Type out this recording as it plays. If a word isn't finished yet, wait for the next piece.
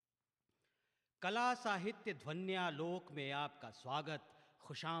कला साहित्य ध्वन्यालोक में आपका स्वागत,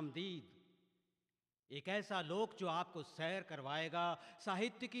 खुशामदीद। एक ऐसा लोक जो आपको सैर करवाएगा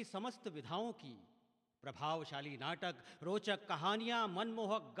साहित्य की समस्त विधाओं की। प्रभावशाली नाटक, रोचक कहानियां,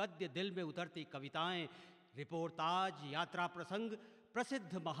 मनमोहक गद्य, दिल में उतरती कविताएं, रिपोर्टाज, यात्रा प्रसंग,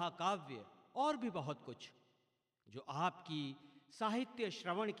 प्रसिद्ध महाकाव्य और भी बहुत कुछ जो आपकी साहित्य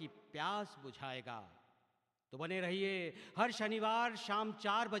श्रवण की प्यास बुझाएगा। तो बने रहिए हर शनिवार शाम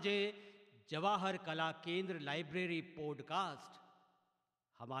 4 बजे जवाहर कला केंद्र लाइब्रेरी पॉडकास्ट।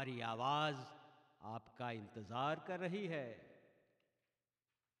 हमारी आवाज आपका इंतजार कर रही है।